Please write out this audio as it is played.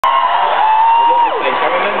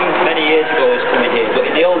years ago I was coming here, but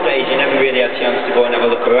in the old days you never really had a chance to go and have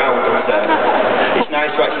a look around. It's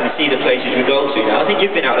nice to actually see the places we go to now. I think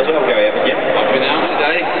you've been out as well, Gary, haven't you? I've been out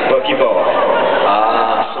today. What have you bought?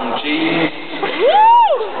 Some jeans.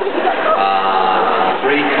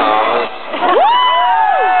 3 cars.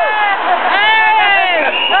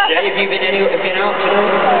 Jay, have you been out, do you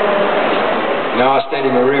know? No, I stayed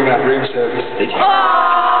in my room at room service. Did you?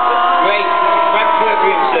 Great. Frankfurt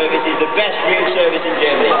room service is the best room service in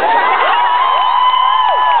Germany.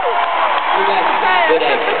 Good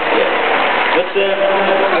egg. Yeah. But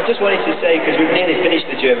I just wanted to say, because we've nearly finished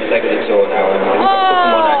the German leg of the tour now, and we've got a couple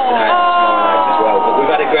more nights tonight and tomorrow night as well, but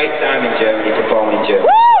we've had a great time in Germany, performing in Germany.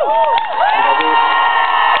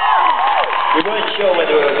 We weren't sure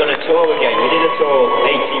whether we were going to tour again. We did a tour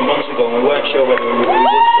 18 months ago and we weren't sure whether we would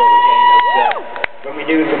tour again. But, when we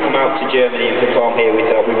knew we could come out to Germany and perform here, we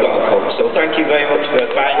thought we've got to come. So thank you very much for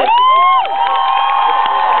buying us.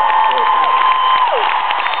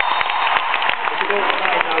 If you don't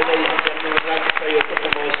mind now, ladies and gentlemen, I'd like to play you a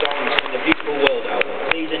couple more songs from the